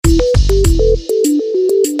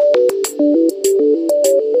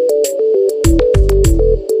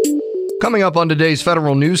Coming up on today's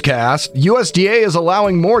Federal Newscast, USDA is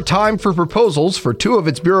allowing more time for proposals for two of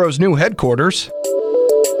its bureau's new headquarters.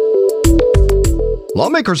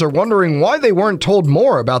 Lawmakers are wondering why they weren't told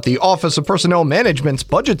more about the Office of Personnel Management's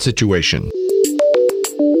budget situation.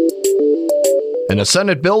 And a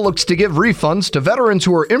Senate bill looks to give refunds to veterans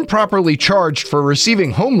who are improperly charged for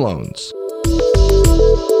receiving home loans.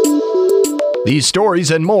 These stories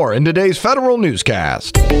and more in today's Federal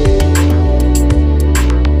Newscast.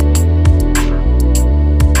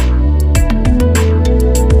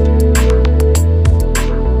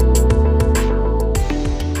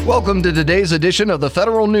 Welcome to today's edition of the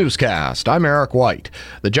Federal Newscast. I'm Eric White.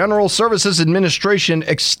 The General Services Administration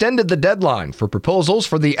extended the deadline for proposals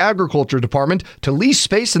for the Agriculture Department to lease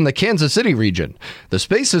space in the Kansas City region. The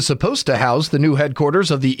space is supposed to house the new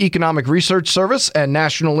headquarters of the Economic Research Service and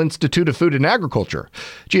National Institute of Food and Agriculture.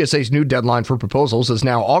 GSA's new deadline for proposals is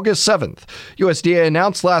now August 7th. USDA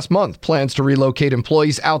announced last month plans to relocate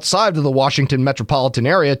employees outside of the Washington metropolitan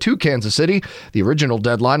area to Kansas City. The original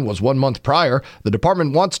deadline was 1 month prior. The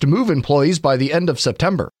department wants to move employees by the end of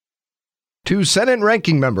September. Two Senate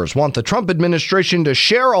ranking members want the Trump administration to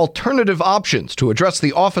share alternative options to address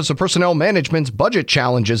the Office of Personnel Management's budget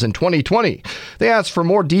challenges in 2020. They asked for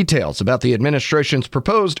more details about the administration's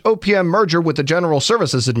proposed OPM merger with the General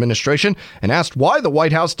Services Administration and asked why the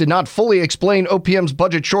White House did not fully explain OPM's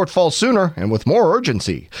budget shortfall sooner and with more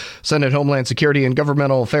urgency. Senate Homeland Security and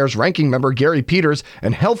Governmental Affairs ranking member Gary Peters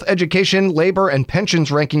and Health, Education, Labor, and Pensions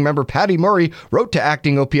ranking member Patty Murray wrote to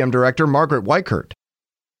acting OPM Director Margaret Weichert.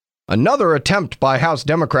 Another attempt by House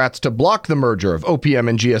Democrats to block the merger of OPM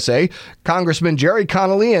and GSA, Congressman Jerry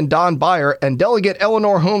Connolly and Don Beyer and Delegate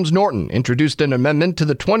Eleanor Holmes Norton introduced an amendment to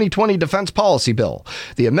the 2020 Defense Policy Bill.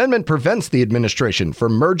 The amendment prevents the administration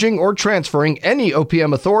from merging or transferring any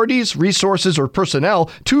OPM authorities, resources, or personnel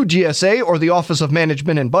to GSA or the Office of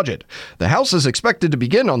Management and Budget. The House is expected to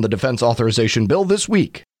begin on the defense authorization bill this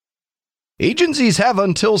week. Agencies have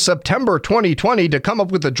until September 2020 to come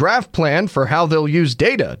up with a draft plan for how they'll use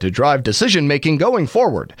data to drive decision-making going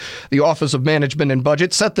forward. The Office of Management and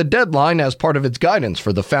Budget set the deadline as part of its guidance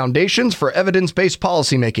for the Foundations for Evidence-Based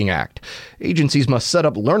Policymaking Act. Agencies must set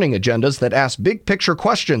up learning agendas that ask big-picture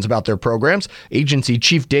questions about their programs. Agency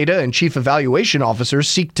chief data and chief evaluation officers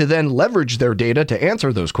seek to then leverage their data to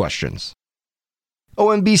answer those questions.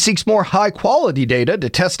 OMB seeks more high-quality data to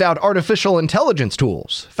test out artificial intelligence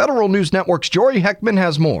tools. Federal News Network's Jory Heckman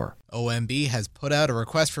has more. OMB has put out a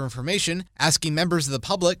request for information asking members of the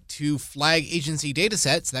public to flag agency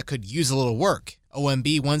datasets that could use a little work.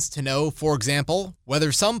 OMB wants to know, for example,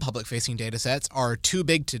 whether some public-facing datasets are too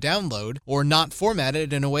big to download or not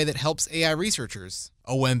formatted in a way that helps AI researchers.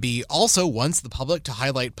 OMB also wants the public to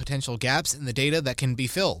highlight potential gaps in the data that can be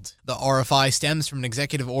filled. The RFI stems from an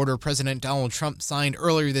executive order President Donald Trump signed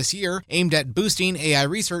earlier this year aimed at boosting AI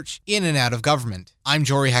research in and out of government. I'm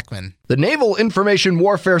Jory Heckman. The Naval Information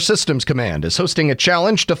Warfare Systems Command is hosting a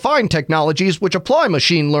challenge to find technologies which apply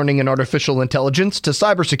machine learning and artificial intelligence to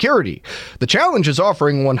cybersecurity. The challenge is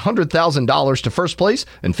offering $100,000 to first place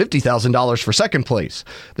and $50,000 for second place.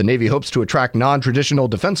 The Navy hopes to attract non-traditional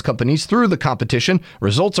defense companies through the competition.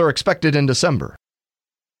 Results are expected in December.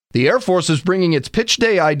 The Air Force is bringing its Pitch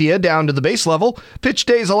Day idea down to the base level. Pitch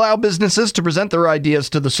Days allow businesses to present their ideas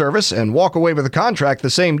to the service and walk away with a contract the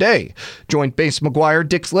same day. Joint Base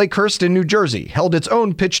McGuire-Dix Lakehurst in New Jersey held its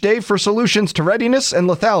own Pitch Day for solutions to readiness and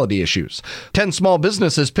lethality issues. 10 small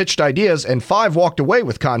businesses pitched ideas and 5 walked away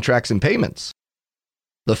with contracts and payments.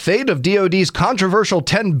 The fate of DoD's controversial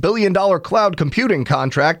 $10 billion cloud computing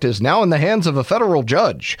contract is now in the hands of a federal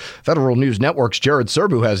judge. Federal News Network's Jared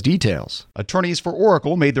Serbu has details. Attorneys for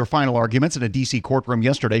Oracle made their final arguments in a D.C. courtroom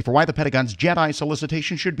yesterday for why the Pentagon's JEDI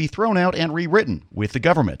solicitation should be thrown out and rewritten, with the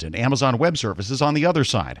government and Amazon Web Services on the other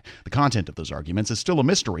side. The content of those arguments is still a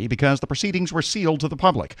mystery because the proceedings were sealed to the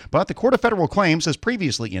public. But the Court of Federal Claims has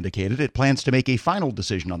previously indicated it plans to make a final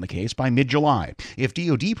decision on the case by mid-July. If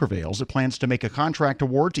DoD prevails, it plans to make a contract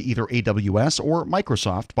award to either AWS or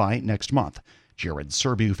Microsoft by next month. Jared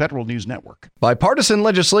Serbu, Federal News Network. Bipartisan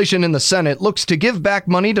legislation in the Senate looks to give back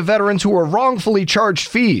money to veterans who were wrongfully charged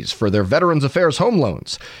fees for their Veterans Affairs home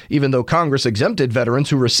loans. Even though Congress exempted veterans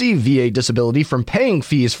who receive VA disability from paying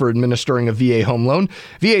fees for administering a VA home loan,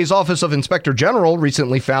 VA's Office of Inspector General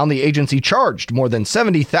recently found the agency charged more than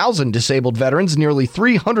 70,000 disabled veterans nearly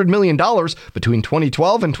 $300 million between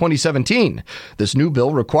 2012 and 2017. This new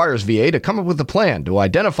bill requires VA to come up with a plan to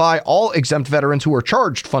identify all exempt veterans who are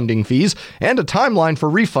charged funding fees and a timeline for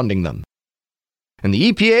refunding them. And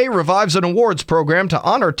the EPA revives an awards program to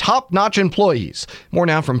honor top-notch employees. More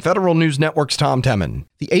now from Federal News Network's Tom Temin.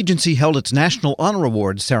 The agency held its National Honor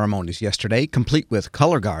Awards ceremonies yesterday, complete with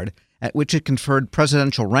color guard. at which it conferred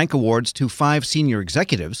presidential rank awards to 5 senior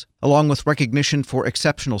executives, along with recognition for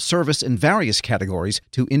exceptional service in various categories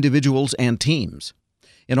to individuals and teams.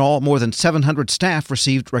 In all, more than 700 staff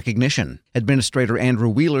received recognition. Administrator Andrew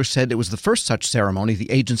Wheeler said it was the first such ceremony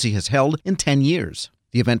the agency has held in 10 years.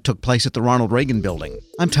 The event took place at the Ronald Reagan Building.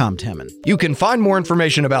 I'm Tom Temin. You can find more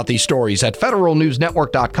information about these stories at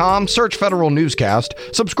federalnewsnetwork.com. Search Federal Newscast.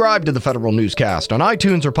 Subscribe to the Federal Newscast on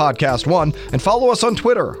iTunes or Podcast One, and follow us on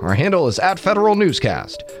Twitter. Our handle is @Federal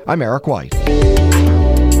Newscast. I'm Eric White.